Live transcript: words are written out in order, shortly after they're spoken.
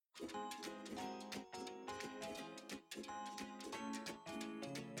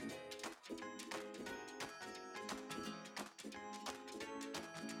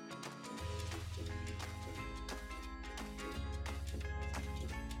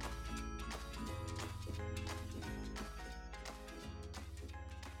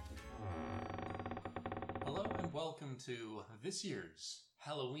Welcome to this year's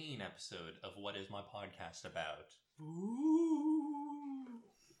Halloween episode of What Is My Podcast About? Ooh.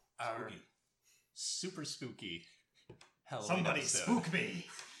 Our spooky. Super spooky Halloween Somebody episode. spook me.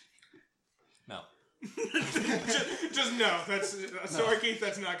 No. just no. Sorry, Keith,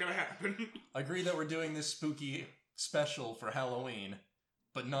 that's not going to happen. I agree that we're doing this spooky special for Halloween,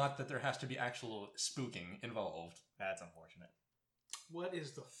 but not that there has to be actual spooking involved. That's unfortunate. What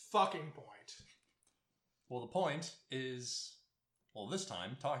is the fucking point? Well, the point is, this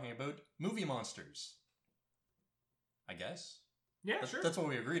time, talking about movie monsters. I guess? Yeah, sure. That's what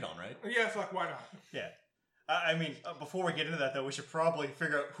we agreed on, right? Yeah, fuck, why not? Yeah. I mean, before we get into that, though, we should probably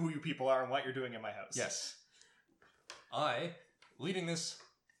figure out who you people are and what you're doing in my house. Yes. Leading this...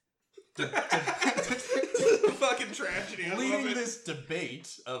 fucking tragedy, I love it. This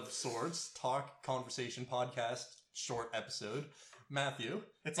debate of sorts, talk, conversation, podcast, short episode, Matthew.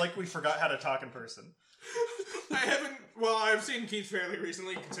 It's like we forgot how to talk in person. I've seen Keith fairly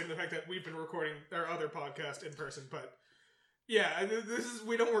recently, considering the fact that we've been recording our other podcast in person, but yeah,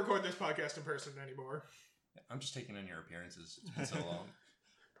 we don't record this podcast in person anymore. I'm just taking in your appearances. It's been so long.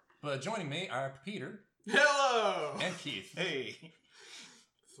 But joining me are Peter. Hello! And Keith. Hey.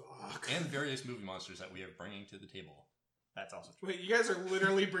 Fuck. And various movie monsters that we are bringing to the table. That's also true. Wait, you guys are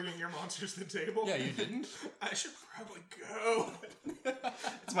literally bringing your monsters to the table? Yeah, you didn't? I should probably go.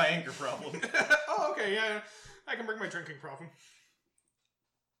 It's my anger problem. Oh, okay, yeah. I can bring my drinking problem.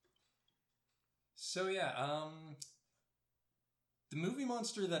 So, yeah, the movie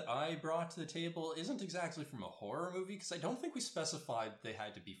monster that I brought to the table isn't exactly from a horror movie, because I don't think we specified they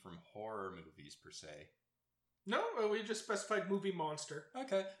had to be from horror movies, per se. No, we just specified movie monster.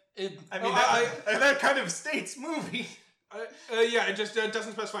 Okay. That kind of states movie. Yeah, it just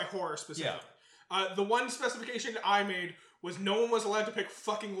doesn't specify horror specifically. Yeah. The one specification I made was no one was allowed to pick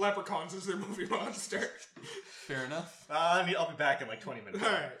fucking leprechauns as their movie monster. Fair enough. I'll be back in like 20 minutes.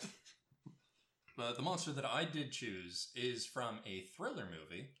 Alright. But the monster that I did choose is from a Thriller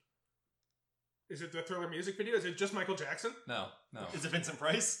movie. Is it the Thriller music video? Is it just Michael Jackson? No. Is it Vincent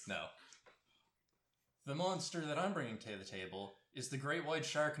Price? No. The monster that I'm bringing to the table is the great white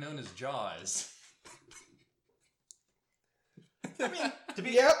shark known as Jaws. I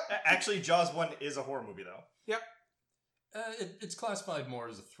mean, actually, Jaws 1 is a horror movie, though. Yep. It's classified more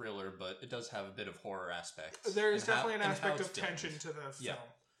as a thriller, but it does have a bit of horror aspects. There is definitely an aspect of tension filmed. to the film. Yeah.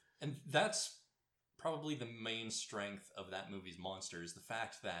 And that's probably the main strength of that movie's monster, is the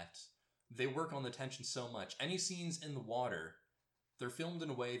fact that they work on the tension so much. Any scenes in the water, they're filmed in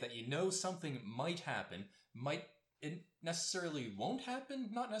a way that you know something might happen. It necessarily won't happen,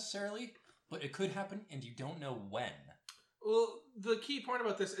 not necessarily, but it could happen and you don't know when. Well, the key point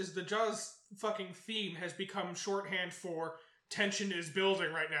about this is the Jaws fucking theme has become shorthand for tension is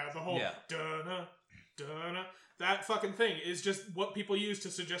building right now. The whole dun-na, dun-na, that fucking thing is just what people use to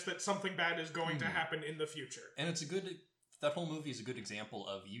suggest that something bad is going to happen in the future. And that whole movie is a good example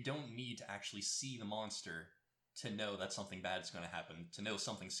of you don't need to actually see the monster to know that something bad is going to happen, to know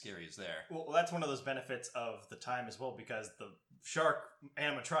something scary is there. Well, that's one of those benefits of the time as well, because the shark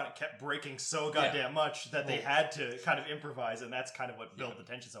animatronic kept breaking so goddamn much that they had to kind of improvise, and that's kind of what built the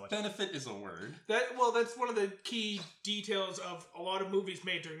tension so much. Benefit is a word. That's one of the key details of a lot of movies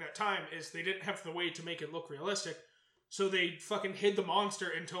made during that time, is they didn't have the way to make it look realistic, so they fucking hid the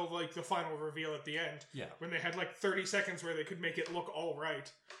monster until, like, the final reveal at the end. Yeah. When they had, like, 30 seconds where they could make it look all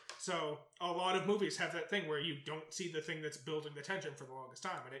right. So, a lot of movies have that thing where you don't see the thing that's building the tension for the longest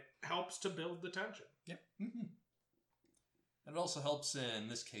time, and it helps to build the tension. Yep. Mm-hmm. And it also helps in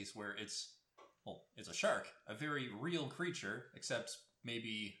this case where it's a shark, a very real creature, except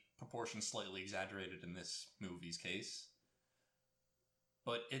maybe proportions slightly exaggerated in this movie's case.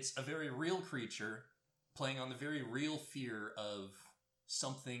 But it's a very real creature playing on the very real fear of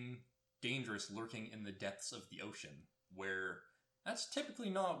something dangerous lurking in the depths of the ocean, where that's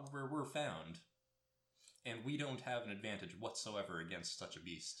typically not where we're found. And we don't have an advantage whatsoever against such a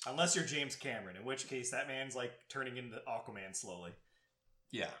beast. Unless you're James Cameron, in which case that man's like turning into Aquaman slowly.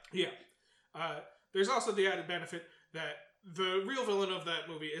 Yeah. Yeah. There's also the added benefit that the real villain of that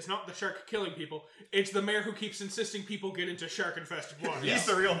movie is not the shark killing people, it's the mayor who keeps insisting people get into shark-infested water. He's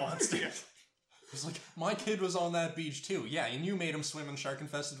the real monster. It's like, my kid was on that beach too. Yeah, and you made him swim in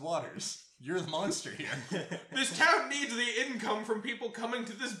shark-infested waters. You're the monster here. This town needs the income from people coming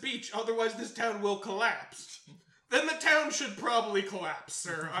to this beach, otherwise this town will collapse. Then the town should probably collapse,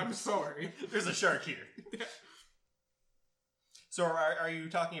 sir. I'm sorry. There's a shark here. So are you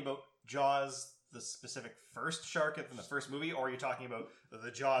talking about Jaws, the specific first shark in the first movie, or are you talking about the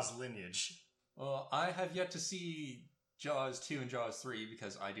Jaws lineage? Well, I have yet to see Jaws 2 and Jaws 3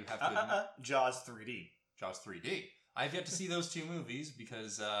 because I do have to... Jaws 3D. Jaws 3D. I have yet to see those two movies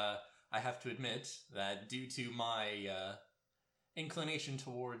because I have to admit that due to my inclination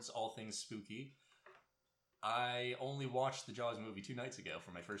towards all things spooky, I only watched the Jaws movie 2 nights ago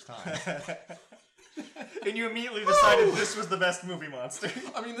for my first time. And you immediately decided this was the best movie monster.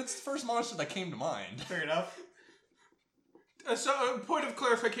 I mean, that's the first monster that came to mind. Fair enough. So, point of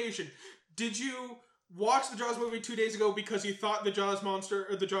clarification. Did you watch the Jaws movie 2 days ago because you thought the Jaws monster,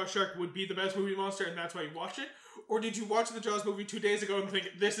 or the Jaws shark, would be the best movie monster, and that's why you watched it? Or did you watch the Jaws movie 2 days ago and think,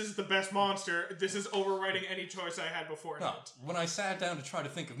 this is the best monster, this is overriding any choice I had before? No, when I sat down to try to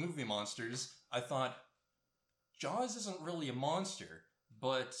think of movie monsters, I thought, Jaws isn't really a monster,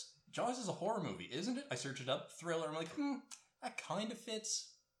 but Jaws is a horror movie, isn't it? I searched it up, thriller, I'm like, that kind of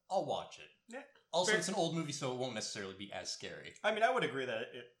fits. I'll watch it. Yeah. Also, Fair. It's an old movie, so it won't necessarily be as scary. I mean, I would agree that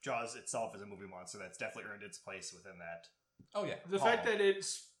Jaws itself is a movie monster that's definitely earned its place within that. Oh, yeah. The fact that it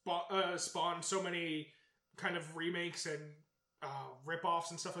spawned so many kind of remakes and rip-offs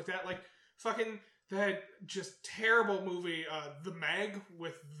and stuff like that, like fucking that just terrible movie, The Meg,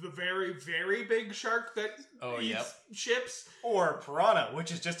 with the very, very big shark that eats ships. Or Piranha,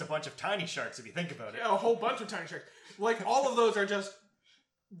 which is just a bunch of tiny sharks if you think about it. Yeah, a whole bunch of tiny sharks. Like, all of those are just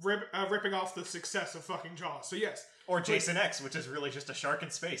ripping off the success of fucking Jaws. So yes. Or Jason X, which is really just a shark in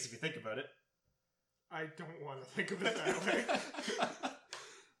space if you think about it. I don't want to think of it that way.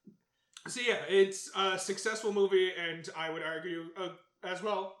 So yeah, it's a successful movie, and I would argue as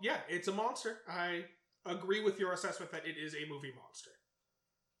well, yeah, it's a monster. I agree with your assessment that it is a movie monster.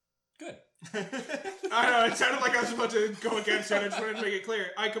 Good. I don't know, it sounded like I was about to go against it. I just wanted to make it clear.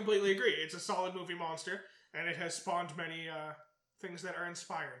 I completely agree. It's a solid movie monster, and it has spawned many things that are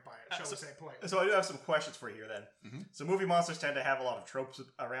inspired by it, shall we say, politely. So I do have some questions for you here then. Mm-hmm. So movie monsters tend to have a lot of tropes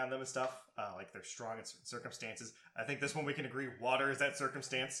around them and stuff, like they're strong in certain circumstances. I think this one we can agree water is that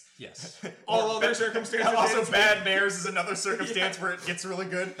circumstance. Yes. All other circumstances. Also bad mares is another circumstance where it gets really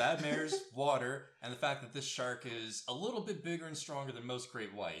good. Bad mares, water, and the fact that this shark is a little bit bigger and stronger than most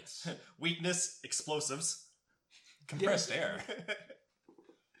great whites. Weakness, explosives. Compressed air.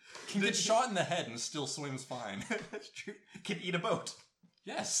 Can get shot in the head and still swims fine. That's true. Can eat a boat.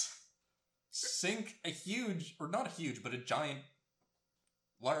 Yes. Sink a huge, or not a huge, but a giant,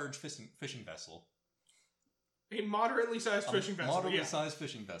 large fishing vessel. A moderately sized fishing vessel. Moderately sized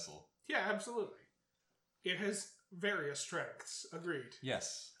fishing vessel. Yeah, absolutely. It has various strengths. Agreed.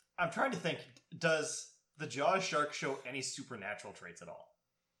 Yes. I'm trying to think, does the Jaws shark show any supernatural traits at all?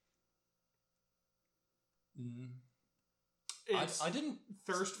 It's I didn't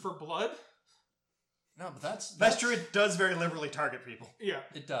thirst for blood. No, but that's true. It does very liberally target people. Yeah,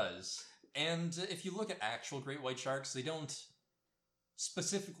 it does. And if you look at actual great white sharks, they don't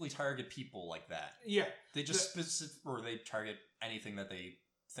specifically target people like that. Yeah, they just they target anything that they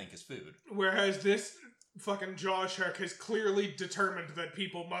think is food. Whereas this fucking Jaws shark has clearly determined that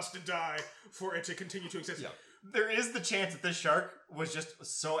people must die for it to continue to exist. Yeah. There is the chance that this shark was just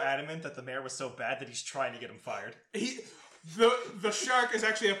so adamant that the mayor was so bad that he's trying to get him fired. The shark is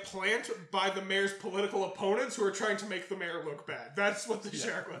actually a plant by the mayor's political opponents who are trying to make the mayor look bad. That's what the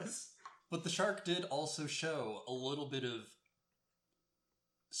shark was. But the shark did also show a little bit of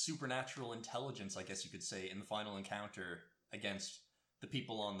supernatural intelligence, I guess you could say, in the final encounter against the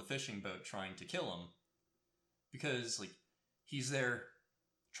people on the fishing boat trying to kill him. Because, like, he's there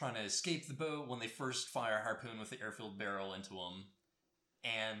trying to escape the boat when they first fire a harpoon with the air-filled barrel into him.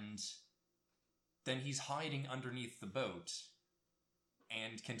 And then he's hiding underneath the boat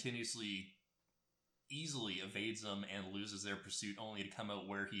and continuously, easily evades them and loses their pursuit only to come out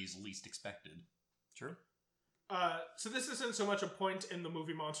where he's least expected. True. So this isn't so much a point in the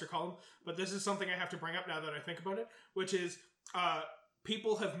movie monster column, but this is something I have to bring up now that I think about it, which is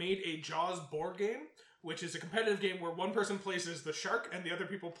people have made a Jaws board game, which is a competitive game where one person plays as the shark and the other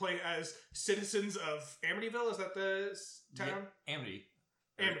people play as citizens of Amityville. Is that the town? Yeah, Amity.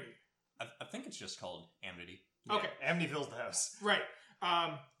 Amity. I think it's just called Amity. Okay. Yeah, Amityville's the house. Right.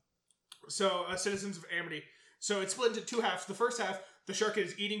 So citizens of Amity. So it's split into two halves. The first half, the shark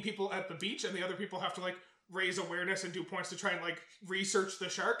is eating people at the beach, and the other people have to, like, raise awareness and do points to try and, like, research the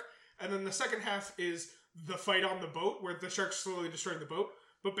shark. And then the second half is the fight on the boat, where the shark's slowly destroying the boat.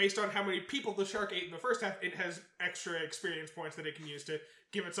 but based on how many people the shark ate in the first half, it has extra experience points that it can use to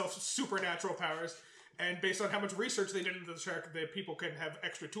give itself supernatural powers. And based on how much research they did into the shark, the people can have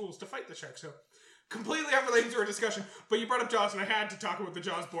extra tools to fight the shark. So, completely unrelated to our discussion, but you brought up Jaws, and I had to talk about the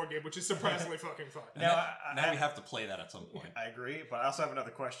Jaws board game, which is surprisingly fucking fun. Now we have to play that at some point. I agree, but I also have another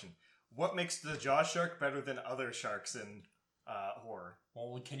question. What makes the Jaws shark better than other sharks in horror?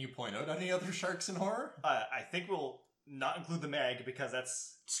 Well, can you point out any other sharks in horror? I think we'll not include the Meg, because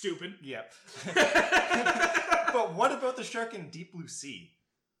that's... Stupid. Yep. But what about the shark in Deep Blue Sea?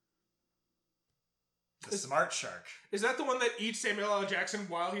 The smart shark. Is that the one that eats Samuel L. Jackson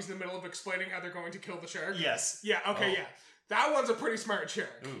while he's in the middle of explaining how they're going to kill the shark? Yes. Yeah, okay, yeah. That one's a pretty smart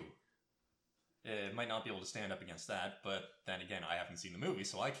shark. Ooh. It might not be able to stand up against that, but then again, I haven't seen the movie,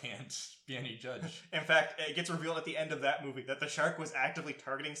 so I can't be any judge. In fact, it gets revealed at the end of that movie that the shark was actively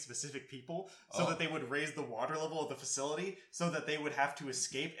targeting specific people so that they would raise the water level of the facility so that they would have to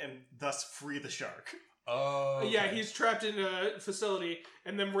escape and thus free the shark. Oh. Yeah, he's trapped in a facility,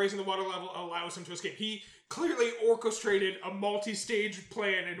 and then raising the water level allows him to escape. He clearly orchestrated a multi-stage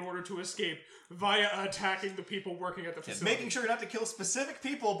plan in order to escape via attacking the people working at the facility. Making sure not to kill specific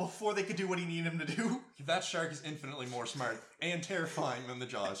people before they could do what he needed him to do. That shark is infinitely more smart and terrifying than the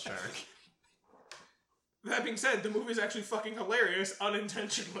Jaws shark. That being said, the movie's actually fucking hilarious,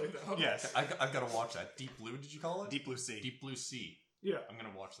 unintentionally, though. Yes. I've got to watch that. Deep Blue, did you call it? Deep Blue Sea. Deep Blue Sea. Yeah. I'm going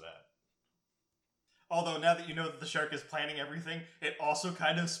to watch that. Although, now that you know that the shark is planning everything, it also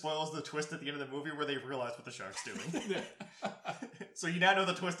kind of spoils the twist at the end of the movie where they realize what the shark's doing. So you now know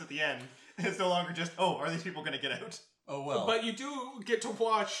the twist at the end. It's no longer just, oh, are these people going to get out? Oh, well. But you do get to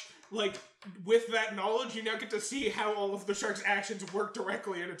watch, like, with that knowledge, you now get to see how all of the shark's actions work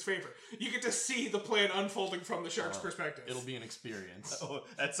directly in its favor. You get to see the plan unfolding from the shark's perspective. It'll be an experience. Oh,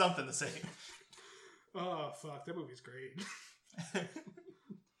 that's something to say. Oh, fuck. That movie's great.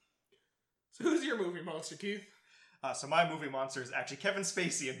 So who's your movie monster, Keith? So my movie monster is actually Kevin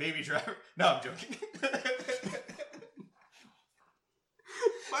Spacey and Baby Driver. No, I'm joking.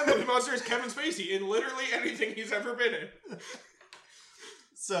 My movie monster is Kevin Spacey in literally anything he's ever been in.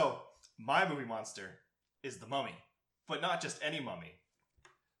 So, my movie monster is the Mummy. But not just any mummy.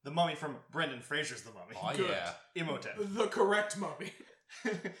 The mummy from Brendan Fraser's The Mummy. Oh, Good. yeah. Imhotep. The correct mummy.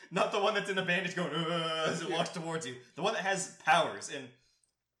 Not the one that's in a bandage going as it walks towards you. The one that has powers. And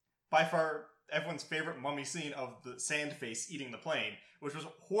by far, everyone's favorite mummy scene of the sand face eating the plane, which was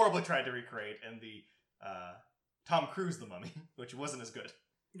horribly tried to recreate in the Tom Cruise The Mummy, which wasn't as good.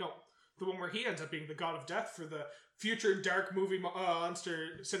 No, the one where he ends up being the god of death for the future dark movie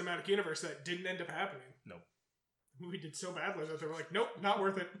monster cinematic universe that didn't end up happening. Nope. The movie did so badly that they were like, nope, not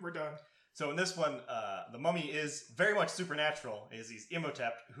worth it, we're done. So in this one, the mummy is very much supernatural. He's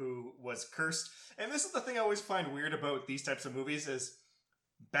Imhotep, who was cursed. And this is the thing I always find weird about these types of movies is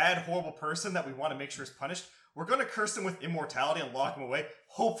bad, horrible person that we want to make sure is punished. We're going to curse him with immortality and lock him away.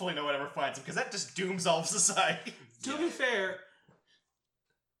 Hopefully no one ever finds him, because that just dooms all of society. To be fair,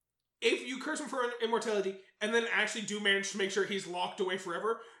 if you curse him for immortality and then actually do manage to make sure he's locked away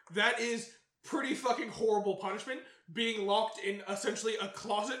forever, that is pretty fucking horrible punishment. Being locked in essentially a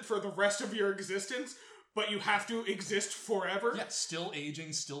closet for the rest of your existence, but you have to exist forever. Yeah, still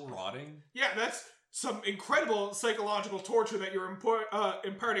aging, still rotting. Yeah, that's some incredible psychological torture that you're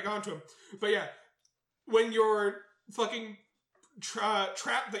imparting onto him. But yeah, when your fucking trap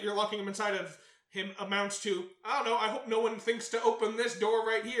that you're locking him inside of him amounts to, I don't know, I hope no one thinks to open this door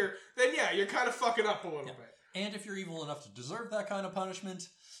right here, then yeah, you're kind of fucking up a little bit. And if you're evil enough to deserve that kind of punishment,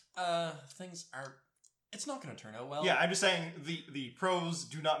 things are... It's not going to turn out well. Yeah, I'm just saying the pros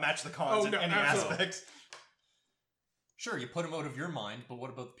do not match the cons in any absolutely. aspect. Sure, you put them out of your mind, but what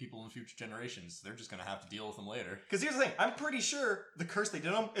about the people in future generations? They're just going to have to deal with them later. Because here's the thing, I'm pretty sure the curse they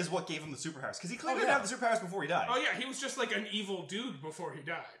did on him is what gave him the superpowers. Because he clearly didn't have the superpowers before he died. Oh yeah, he was just like an evil dude before he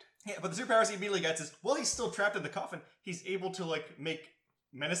died. Yeah, but the superpowers he immediately gets is, while he's still trapped in the coffin, he's able to, like, make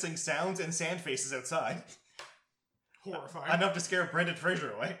menacing sounds and sand faces outside. Horrifying. Enough to scare Brendan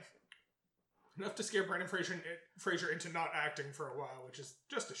Fraser away. Enough to scare Brendan Fraser into not acting for a while, which is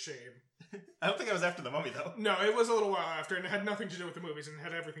just a shame. I don't think I was after the mummy, though. No, it was a little while after, and it had nothing to do with the movies, and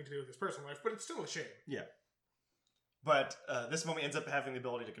had everything to do with his personal life, but it's still a shame. Yeah. But this mummy ends up having the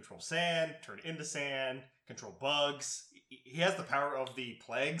ability to control sand, turn into sand, control bugs. He has the power of the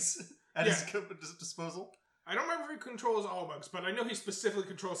plagues at his disposal. I don't remember if he controls all bugs, but I know he specifically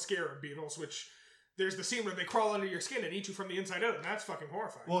controls scarab beetles, which... There's the scene where they crawl under your skin and eat you from the inside out, and that's fucking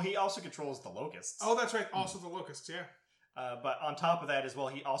horrifying. Well, he also controls the locusts. Oh, that's right. Also the locusts, yeah. But on top of that as well,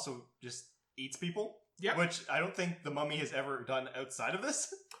 he also just eats people. Yeah. Which I don't think the mummy has ever done outside of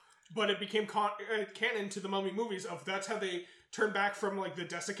this. But it became canon to the Mummy movies of that's how they turn back from like the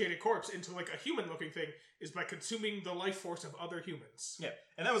desiccated corpse into like a human-looking thing is by consuming the life force of other humans. Yeah,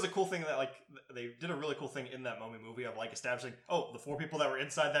 and that was a cool thing that, like, they did a really cool thing in that Mummy movie of, like, establishing, oh, the 4 people that were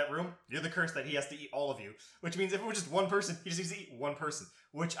inside that room, you're the curse that he has to eat all of you. Which means if it was just one person, he just needs to eat one person.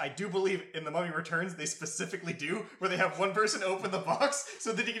 Which I do believe in The Mummy Returns, they specifically do, where they have one person open the box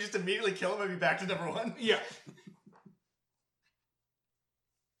so that he can just immediately kill him and be back to number 1. Yeah.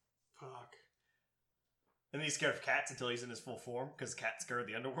 Fuck. And then he's scared of cats until he's in his full form, because cats scare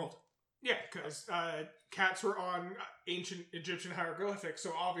the underworld. Yeah, because cats were on ancient Egyptian hieroglyphics,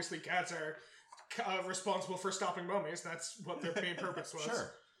 so obviously cats are responsible for stopping mummies. That's what their main purpose was.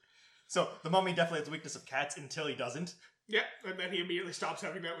 Sure. So the Mummy definitely has the weakness of cats until he doesn't. Yeah, and then he immediately stops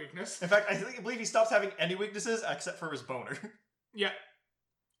having that weakness. In fact, I believe he stops having any weaknesses except for his boner. Yeah.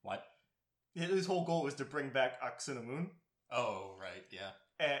 What? His whole goal was to bring back Aksunamun. Oh, right, yeah.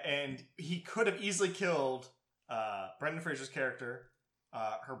 And he could have easily killed Brendan Fraser's character,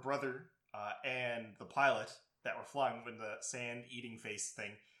 her brother, and the pilot that were flying with the sand-eating face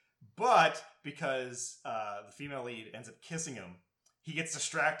thing. But because the female lead ends up kissing him, he gets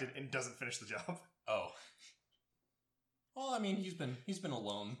distracted and doesn't finish the job. Oh. Well, I mean, he's been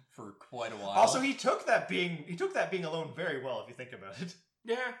alone for quite a while. Also, he took that being alone very well, if you think about it.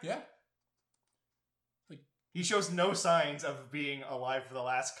 Yeah. Yeah. He shows no signs of being alive for the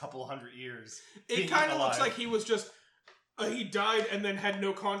last couple hundred years. It kind of looks like he was just... he died and then had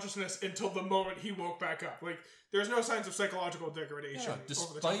no consciousness until the moment he woke back up. Like, there's no signs of psychological degradation. Yeah,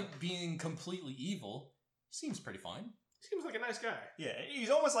 over the time. despite being completely evil, seems pretty fine. Seems like a nice guy. Yeah, he's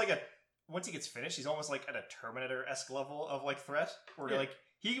almost like once he gets finished, he's almost like at a Terminator-esque level of, like, threat. Where, like,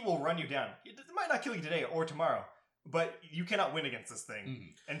 he will run you down. It might not kill you today or tomorrow, but you cannot win against this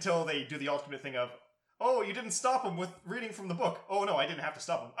thing until they do the ultimate thing of, oh, you didn't stop him with reading from the book. Oh, no, I didn't have to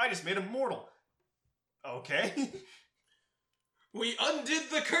stop him. I just made him mortal. Okay. We undid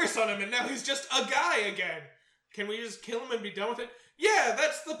the curse on him and now he's just a guy again. Can we just kill him and be done with it? Yeah,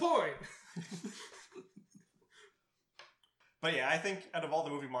 that's the point. But yeah, I think out of all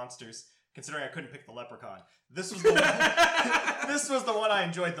the movie monsters, considering I couldn't pick the leprechaun, this was the one, this was the one I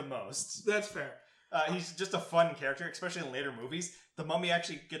enjoyed the most. That's fair. He's just a fun character, especially in later movies. The Mummy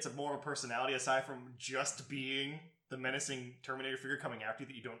actually gets a more of a personality aside from just being the menacing Terminator figure coming after you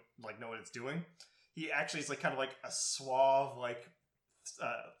that you don't like know what it's doing. He actually is like kind of like a suave, like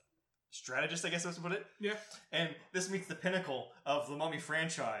strategist, I guess that's what it. Yeah. And this meets the pinnacle of the Mummy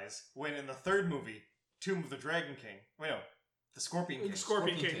franchise when in the 3rd movie, Tomb of the Dragon King. Wait, no, the Scorpion King.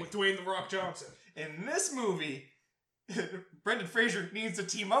 Scorpion King with Dwayne The Rock Johnson. In this movie, Brendan Fraser needs to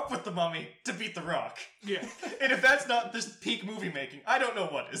team up with the Mummy to beat The Rock. Yeah. And if that's not this peak movie making, I don't know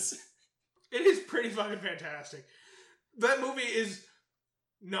what is. It is pretty fucking fantastic. That movie is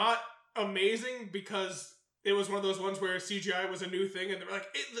not amazing because it was one of those ones where CGI was a new thing and they were like,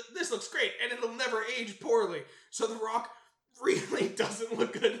 this looks great and it'll never age poorly. So The Rock really doesn't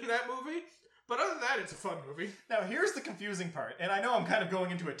look good in that movie. But other than that, it's a fun movie. Now, here's the confusing part. And I know I'm kind of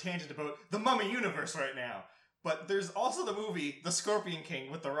going into a tangent about the Mummy universe right now. But there's also the movie The Scorpion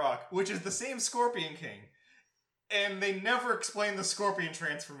King with The Rock, which is the same Scorpion King. And they never explain the Scorpion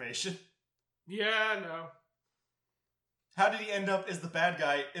transformation. Yeah, no. How did he end up as the bad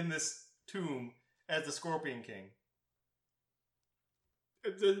guy in this tomb as the Scorpion King?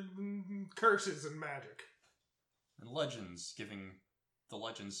 The curses and magic. And legends, giving the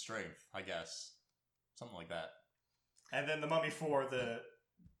legends strength, I guess. Something like that. And then the Mummy 4, the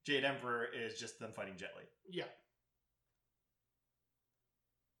Jade Emperor, is just them fighting Jet Li. Yeah.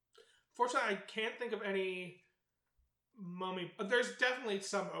 Fortunately, I can't think of any Mummy... There's definitely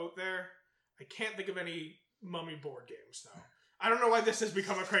some out there. I can't think of any Mummy board games, though. I don't know why this has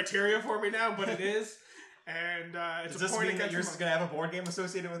become a criteria for me now, but it is. And it's Does a point this mean that yours is going to have a board game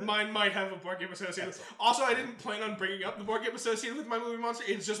associated with it? Mine might have a board game associated with it. Also, I didn't plan on bringing up the board game associated with my movie monster.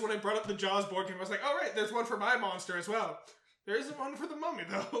 It's just when I brought up the Jaws board game, I was like, oh, right, there's one for my monster as well. There isn't one for the Mummy,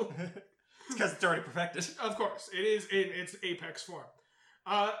 though. It's because it's already perfected. Of course. It is in its apex form.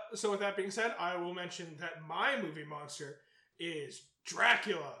 So with that being said, I will mention that my movie monster is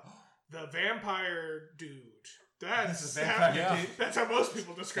Dracula, the vampire dude. That's how most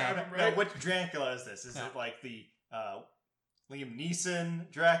people describe him, right? Now, what Dracula is this? Is it like the Liam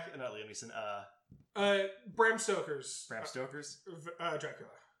Neeson Dracula? Not Liam Neeson. Bram Stoker's. Bram Stoker's? Dracula.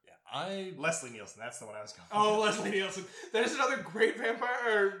 Yeah, Leslie Nielsen. That's the one I was going. Oh, Leslie Nielsen. That is another great vampire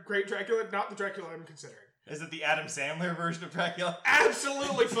or great Dracula. Not the Dracula I'm considering. Is it the Adam Sandler version of Dracula?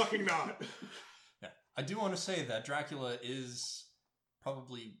 Absolutely fucking not. Yeah, I do want to say that Dracula is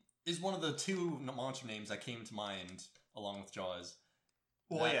one of the 2 monster names that came to mind along with Jaws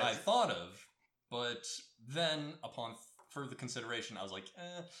that I thought of, but then upon further consideration, I was like,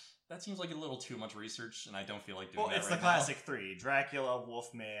 that seems like a little too much research, and I don't feel like doing that Well, it's right the classic three: Dracula,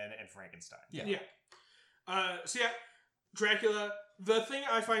 Wolfman, and Frankenstein. Yeah. So yeah, Dracula. The thing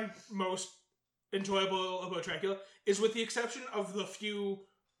I find most enjoyable about Dracula is, with the exception of the few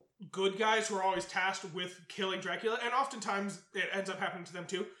good guys who are always tasked with killing Dracula, and oftentimes it ends up happening to them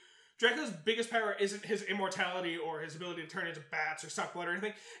too. Dracula's biggest power isn't his immortality or his ability to turn into bats or suck blood or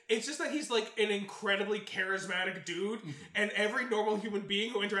anything. It's just that he's like an incredibly charismatic dude, and every normal human being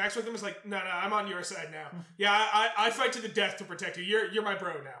who interacts with him is like, no, I'm on your side now. Yeah, I fight to the death to protect you. You're my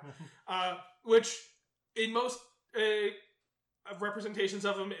bro now. Which, in most representations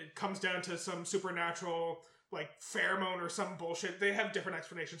of him, it comes down to some supernatural, like, pheromone or some bullshit. They have different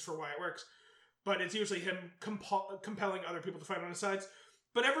explanations for why it works. But it's usually him compelling other people to fight on his sides.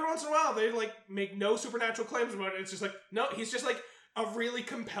 But every once in a while, they, like, make no supernatural claims about it. It's just like, no, he's just, like, a really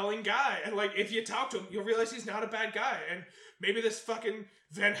compelling guy. And, like, if you talk to him, you'll realize he's not a bad guy. And maybe this fucking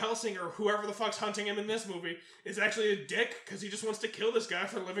Van Helsing or whoever the fuck's hunting him in this movie is actually a dick because he just wants to kill this guy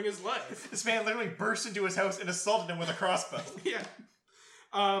for living his life. This man literally burst into his house and assaulted him with a crossbow. Yeah.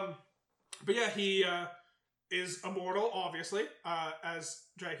 But yeah, he is immortal, obviously, as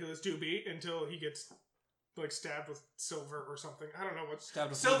Dracula's do be, until he gets, like, stabbed with silver or something. I don't know what.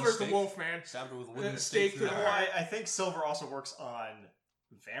 Silver's the wolf, man. Stabbed with a wooden stake stake. through the Well, heart. I think silver also works on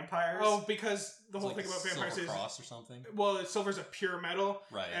vampires. Oh, because the whole It's thing like about vampires silver is, cross or something. well, silver's a pure metal,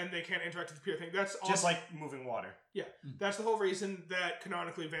 Right. and they can't interact with the pure thing. That's also, just like moving water. that's the whole reason that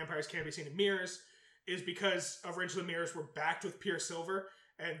canonically vampires can't be seen in mirrors, is because originally mirrors were backed with pure silver,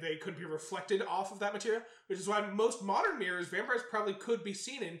 and they couldn't be reflected off of that material, which is why most modern mirrors, vampires probably could be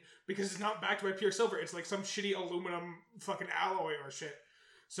seen in, because it's not backed by pure silver. It's like some shitty aluminum fucking alloy or shit.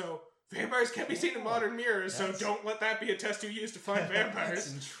 So vampires can be seen in modern mirrors, so don't let that be a test you use to find vampires.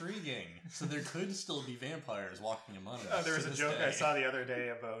 That's intriguing. So there could still be vampires walking among us. There was to a this joke day. I saw the other day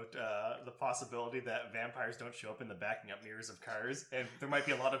about the possibility that vampires don't show up in the backing up mirrors of cars, and there might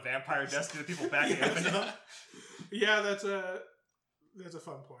be a lot of vampire deaths due to people backing up into them. Yeah, that's a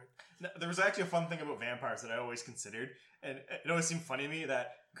fun point. Now, there was actually a fun thing about vampires that I always considered, and it always seemed funny to me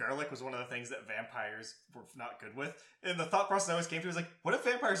that garlic was one of the things that vampires were not good with. And the thought process I always came to was like, what if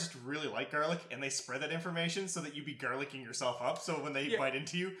vampires just really like garlic and they spread that information so that you be garlicking yourself up, so when they bite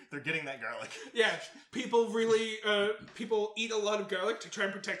into you, they're getting that garlic. Yeah, people really, people eat a lot of garlic to try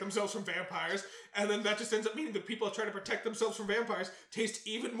and protect themselves from vampires, and then that just ends up meaning that people trying to protect themselves from vampires taste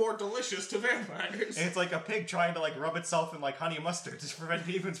even more delicious to vampires. And it's like a pig trying to like rub itself in like honey mustard to prevent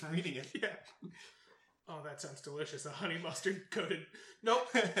humans from eating it. Yeah. Oh, that sounds delicious. A honey mustard coated. Nope.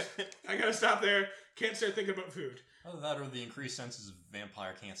 I gotta stop there. Can't start thinking about food. Either that or the increased senses of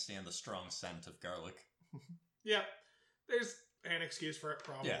vampire can't stand the strong scent of garlic. Yeah. There's an excuse for it,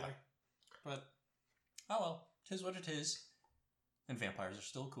 probably. Yeah. But, oh well, 'tis what it is. And vampires are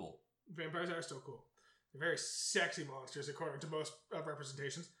still cool. Vampires are still cool. They're very sexy monsters, according to most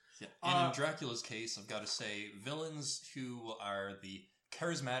representations. Yeah. And in Dracula's case, I've got to say, villains who are the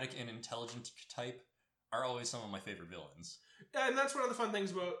charismatic and intelligent type are always some of my favorite villains. And that's one of the fun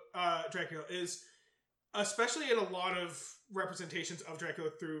things about Dracula is, especially in a lot of representations of Dracula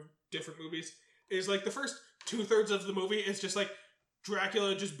through different movies, is like the first 2/3 of the movie is just like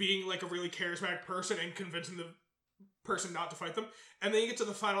Dracula just being like a really charismatic person and convincing the person not to fight them. And then you get to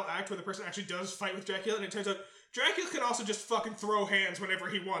the final act where the person actually does fight with Dracula, and it turns out Dracula can also just fucking throw hands whenever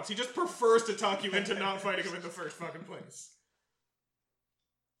he wants. He just prefers to talk you into not fighting him in the first fucking place.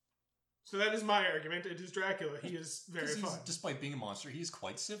 So that is my argument. It is Dracula. He is very fun. Despite being a monster, he's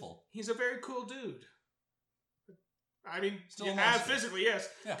quite civil. He's a very cool dude. I mean, Still a yeah, monster. physically, yes.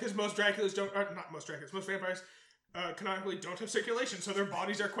 Yeah. Because most Draculas don't... not most Draculas. Most vampires canonically don't have circulation, so their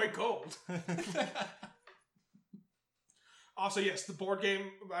bodies are quite cold. Also, yes, the board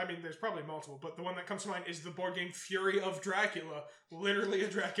game... I mean, there's probably multiple, but the one that comes to mind is the board game Fury of Dracula. Literally a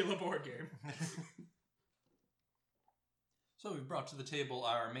Dracula board game. So we've brought to the table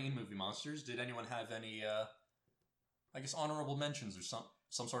our main movie monsters. Did anyone have any, I guess, honorable mentions or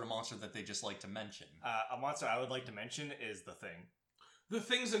some sort of monster that they just like to mention? A monster I would like to mention is The Thing. The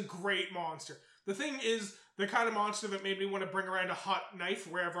Thing's a great monster. The Thing is the kind of monster that made me want to bring around a hot knife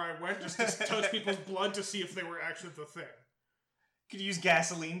wherever I went, just to touch people's blood to see if they were actually the Thing. Could use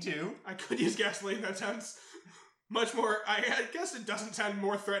gasoline too. I could use gasoline. That sounds much more... I guess it doesn't sound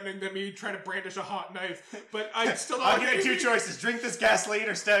more threatening than me trying to brandish a hot knife, but I still don't... I'll give you two choices. Drink this gasoline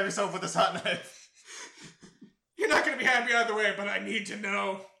or stab yourself with this hot knife. You're not going to be happy either way, but I need to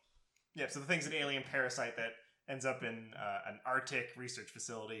know. Yeah, so The Thing's an alien parasite that ends up in an Arctic research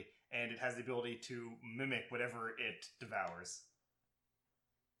facility, and it has the ability to mimic whatever it devours.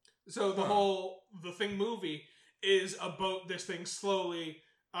 So the Thing movie is about this thing slowly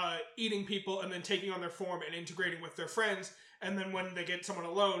eating people and then taking on their form and integrating with their friends. And then when they get someone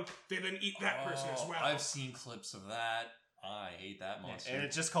alone, they then eat that person as well. I've seen clips of that. I hate that monster. And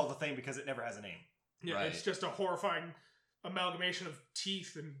it's just called The Thing because it never has a name. Yeah, Right. It's just a horrifying amalgamation of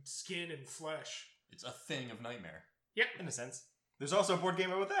teeth and skin and flesh. It's a thing of nightmare. Yep. In a sense. There's also a board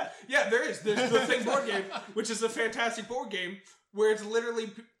game about that. Yeah, there is. There's the Thing board game, which is a fantastic board game where it's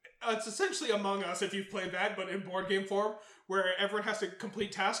literally... it's essentially Among Us, if you've played that, but in board game form, where everyone has to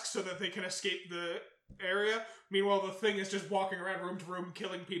complete tasks so that they can escape the area. Meanwhile, the Thing is just walking around room to room,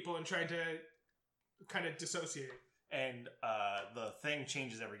 killing people and trying to kind of dissociate. And the Thing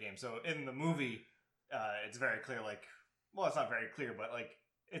changes every game. So in the movie, it's very clear, like... Well, it's not very clear, but, like,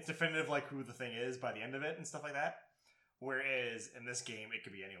 it's definitive, like, who the Thing is by the end of it and stuff like that. Whereas in this game, it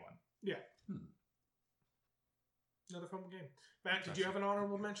could be anyone. Yeah. Another fun game. Matt, did you have an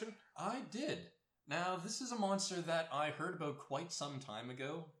honorable mention? I did. Now, this is a monster that I heard about quite some time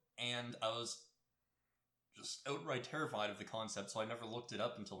ago, and I was just outright terrified of the concept, so I never looked it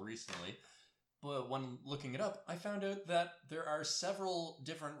up until recently. But when looking it up, I found out that there are several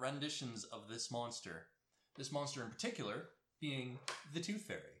different renditions of this monster. This monster in particular being the Tooth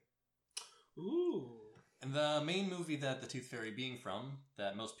Fairy. Ooh. And the main movie that the Tooth Fairy being from,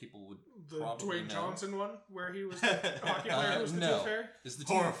 that most people would The probably Dwayne know, Johnson one, where he was the hockey player who was the no. Tooth Fairy? is the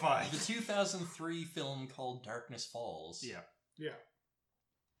Horrified. The 2003 film called Darkness Falls. Yeah. Yeah.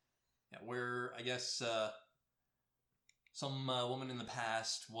 Yeah, where, I guess, some woman in the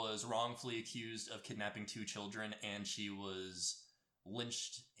past was wrongfully accused of kidnapping 2 children, and she was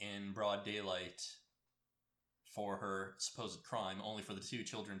lynched in broad daylight for her supposed crime, only for the 2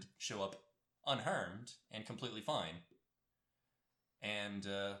 children to show up unharmed and completely fine. And,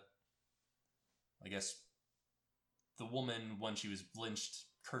 I guess the woman, when she was lynched,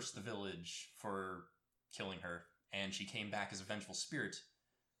 cursed the village for killing her, and she came back as a vengeful spirit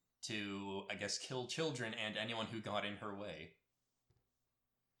to, I guess, kill children and anyone who got in her way.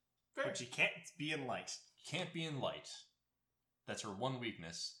 Fair. But she can't be in light. Can't be in light. That's her one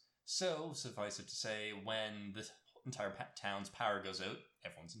weakness. So, suffice it to say, when the entire town's power goes out,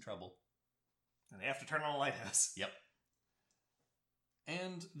 everyone's in trouble. And they have to turn on a lighthouse. Yep.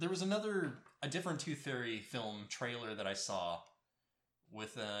 And there was a different Tooth Fairy film trailer that I saw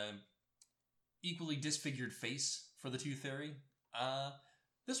with a equally disfigured face for the Tooth Fairy.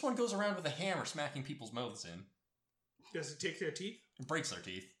 This one goes around with a hammer smacking people's mouths in. Does it take their teeth? It breaks their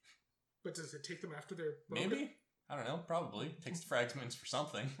teeth. But does it take them after they're broken? Maybe? I don't know. Probably. Takes fragments for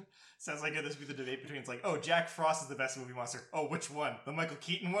something. Sounds like this would be the debate between, it's like, oh, Jack Frost is the best movie monster. Oh, which one? The Michael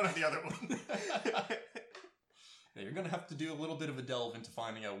Keaton one or the other one? Yeah, you're gonna have to do a little bit of a delve into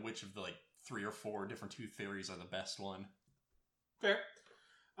finding out which of the, 3 or 4 different Tooth Fairies are the best one. Fair.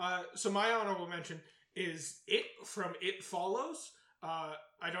 So my honorable mention is It from It Follows.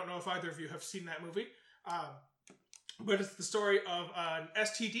 I don't know if either of you have seen that movie, but it's the story of an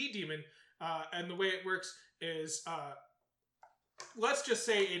STD demon, and the way it works is, let's just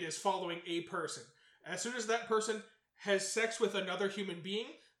say it is following a person. As soon as that person has sex with another human being,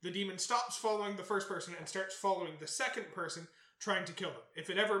 the demon stops following the first person and starts following the second person, trying to kill them.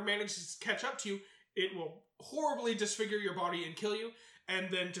 If it ever manages to catch up to you, it will horribly disfigure your body and kill you, and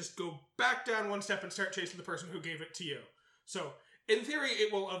then just go back down one step and start chasing the person who gave it to you. So, in theory,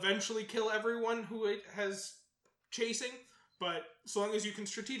 it will eventually kill everyone who it has chasing, but so long as you can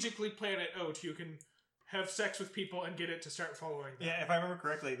strategically plan it out, you can have sex with people and get it to start following them. Yeah, if I remember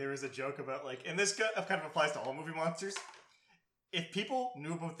correctly, there was a joke about, and this kind of applies to all movie monsters. If people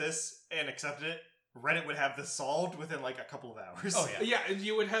knew about this and accepted it, Reddit would have this solved within, a couple of hours. Oh, yeah. Yeah, and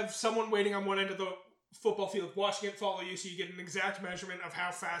you would have someone waiting on one end of the football field watching it follow you so you get an exact measurement of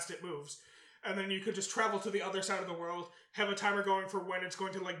how fast it moves. And then you could just travel to the other side of the world, have a timer going for when it's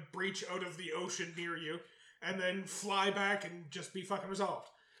going to, breach out of the ocean near you, and then fly back and just be fucking resolved.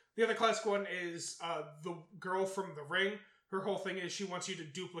 The other classic one is the girl from The Ring. Her whole thing is she wants you to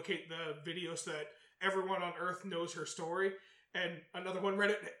duplicate the video so that everyone on Earth knows her story. And another one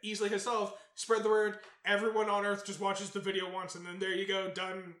Reddit easily has solved. Spread the word. Everyone on Earth just watches the video once, and then there you go.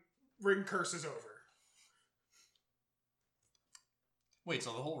 Done. Ring curse is over. Wait,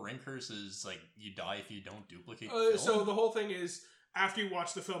 so the whole ring curse is, you die if you don't duplicate the film? So the whole thing is, after you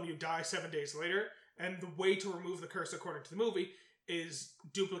watch the film, you die 7 days later. And the way to remove the curse, according to the movie, is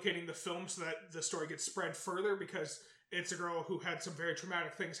duplicating the film so that the story gets spread further, because it's a girl who had some very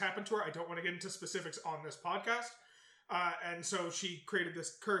traumatic things happen to her. I don't want to get into specifics on this podcast. And so she created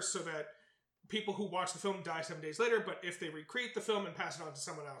this curse so that people who watch the film die 7 days later, but if they recreate the film and pass it on to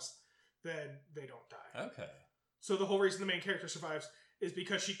someone else, then they don't die. Okay. So the whole reason the main character survives is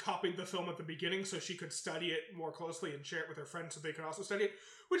because she copied the film at the beginning so she could study it more closely and share it with her friends so they could also study it,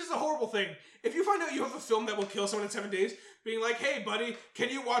 which is a horrible thing. If you find out you have a film that will kill someone in 7 days, being like, hey, buddy, can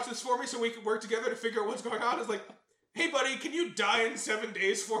you watch this for me so we can work together to figure out what's going on? Is like, hey, buddy, can you die in 7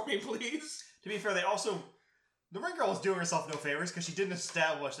 days for me, please? To be fair, the Ring Girl was doing herself no favors because she didn't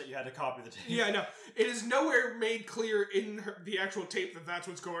establish that you had to copy the tape. Yeah, I know. It is nowhere made clear in the actual tape that that's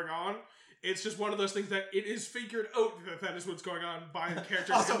what's going on. It's just one of those things that it is figured out that that is what's going on by the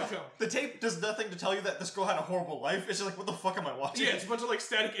characters Also, in the film. the tape does nothing to tell you that this girl had a horrible life. It's just like, what the fuck am I watching? Yeah, it's a bunch of like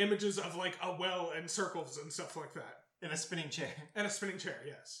static images of like a well and circles and stuff like that. In a spinning chair. And a spinning chair,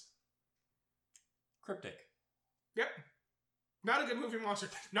 yes. Cryptic. Yep. Not a good movie monster.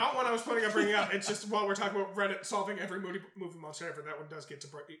 Not one I was planning on bringing up. It's just while we're talking about Reddit solving every movie monster ever, that one does get to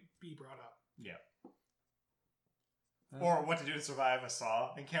be brought up. Yeah. Or what to do to survive a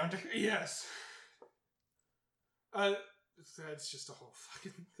Saw encounter. Yes. That's just a whole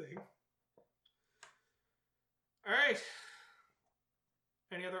fucking thing. Alright.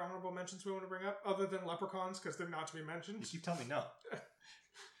 Any other honorable mentions we want to bring up? Other than leprechauns, because they're not to be mentioned? You keep telling me no.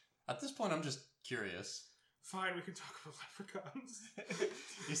 At this point, I'm just curious. Fine, we can talk about leprechauns.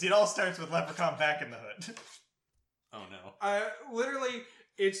 You see, it all starts with Leprechaun Back in the Hood. Oh no. Literally,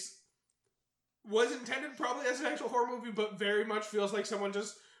 was intended probably as an actual horror movie, but very much feels like someone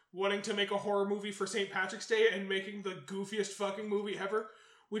just wanting to make a horror movie for St. Patrick's Day and making the goofiest fucking movie ever,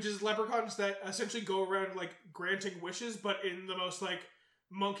 which is leprechauns that essentially go around, like, granting wishes, but in the most, like,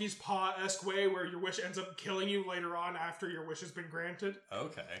 monkey's paw-esque way where your wish ends up killing you later on after your wish has been granted.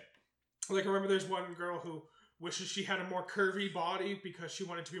 Okay. Like, I remember there's one girl who wishes she had a more curvy body because she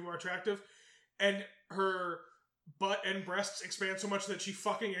wanted to be more attractive, and her butt and breasts expand so much that she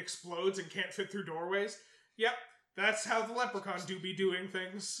fucking explodes and can't fit through doorways. Yep, that's how the leprechaun do be doing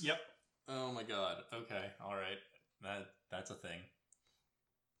things. Yep. Oh my god. Okay. Alright. That's a thing.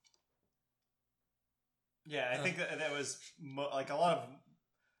 Yeah, I think that was, like, a lot of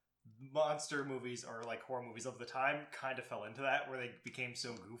monster movies or, like, horror movies of the time kind of fell into that, where they became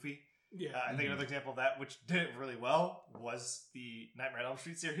so goofy. Yeah. I think another example of that, which did it really well, was the Nightmare on Elm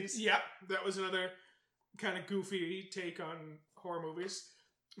Street series. Yeah, that was another kind of goofy take on horror movies.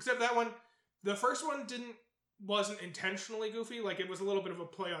 Except that one, the first one wasn't intentionally goofy. Like, it was a little bit of a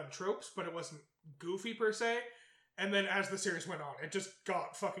play on tropes, but it wasn't goofy per se. And then as the series went on, it just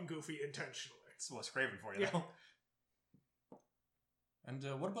got fucking goofy intentionally. It's Wes Craven for you, Yeah. though.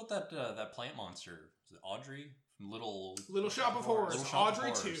 And what about that plant monster? Is it Audrey? From Little Shop of Horrors. Little Shop of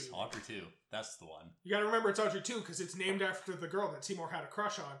Audrey Horrors. 2. Audrey 2. That's the one. You gotta remember it's Audrey 2 because it's named after the girl that Seymour had a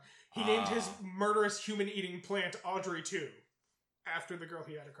crush on. He named his murderous human-eating plant Audrey 2 after the girl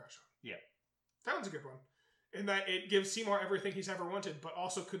he had a crush on. Yeah. That one's a good one. In that it gives Seymour everything he's ever wanted, but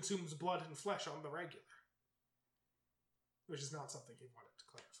also consumes blood and flesh on the regular. Which is not something he wanted to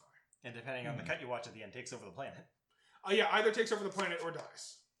clarify. And depending on the cut you watch at the end, takes over the planet. Yeah, either takes over the planet or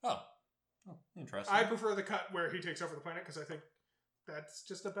dies. Oh, interesting. I prefer the cut where he takes over the planet because I think that's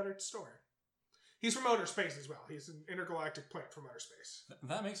just a better story. He's from outer space as well. He's an intergalactic plant from outer space.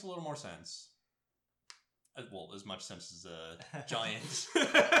 That makes a little more sense. Well, as much sense as a giant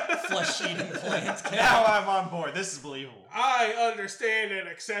flesh-eating plant can. Now I'm on board. This is believable. I understand and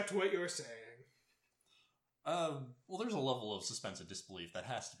accept what you're saying. Well, there's a level of suspense and disbelief that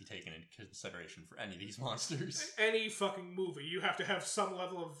has to be taken into consideration for any of these monsters. Any fucking movie, you have to have some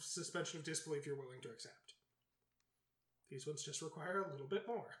level of suspension of disbelief you're willing to accept. These ones just require a little bit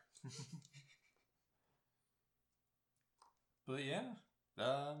more. But yeah,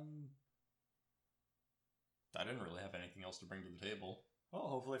 I didn't really have anything else to bring to the table. Well,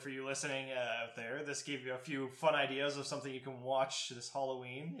 hopefully for you listening out there, this gave you a few fun ideas of something you can watch this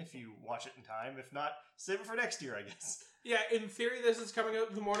Halloween, if you watch it in time. If not, save it for next year, I guess. Yeah, in theory, this is coming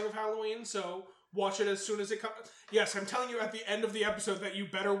out the morning of Halloween, so watch it as soon as it comes. Yes, I'm telling you at the end of the episode that you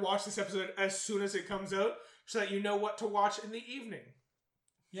better watch this episode as soon as it comes out, so that you know what to watch in the evening.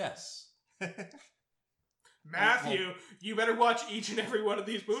 Yes. Matthew, you better watch each and every one of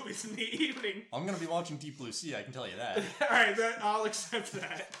these movies in the evening. I'm going to be watching Deep Blue Sea, I can tell you that. Alright, I'll accept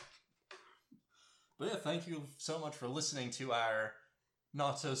that. But yeah, thank you so much for listening to our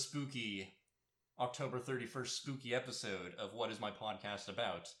not-so-spooky October 31st spooky episode of What Is My Podcast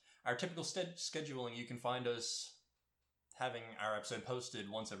About. Our typical scheduling, you can find us having our episode posted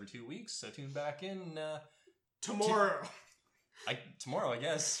once every 2 weeks, so tune back in tomorrow. Tomorrow, I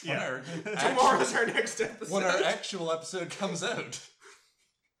guess. Yeah. Tomorrow's our next episode. When our actual episode comes out.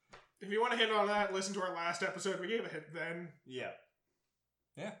 If you want to hit on that, listen to our last episode. We gave a hit then. Yeah.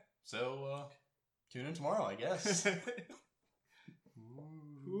 Yeah. So, tune in tomorrow, I guess.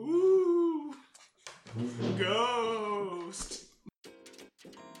 Ooh. Ghost.